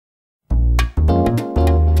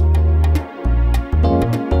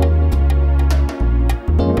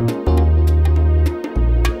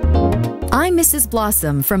Mrs.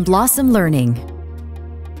 Blossom from Blossom Learning.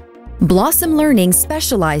 Blossom Learning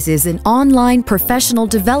specializes in online professional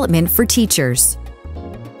development for teachers.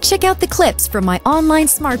 Check out the clips from my online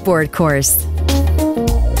smartboard course.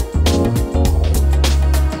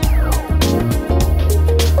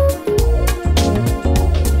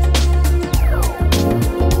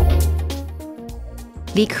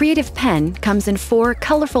 The Creative Pen comes in 4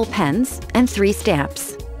 colorful pens and 3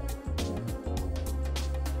 stamps.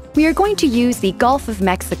 We are going to use the Gulf of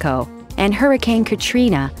Mexico and Hurricane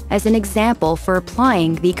Katrina as an example for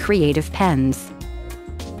applying the Creative Pens.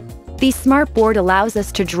 The smartboard allows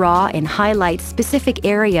us to draw and highlight specific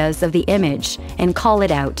areas of the image and call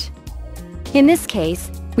it out. In this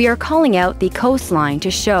case, we are calling out the coastline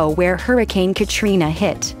to show where Hurricane Katrina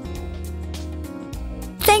hit.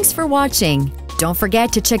 Thanks for watching. Don't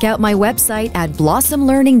forget to check out my website at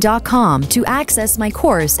blossomlearning.com to access my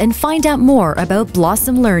course and find out more about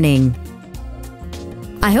Blossom Learning.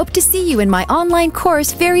 I hope to see you in my online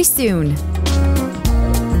course very soon.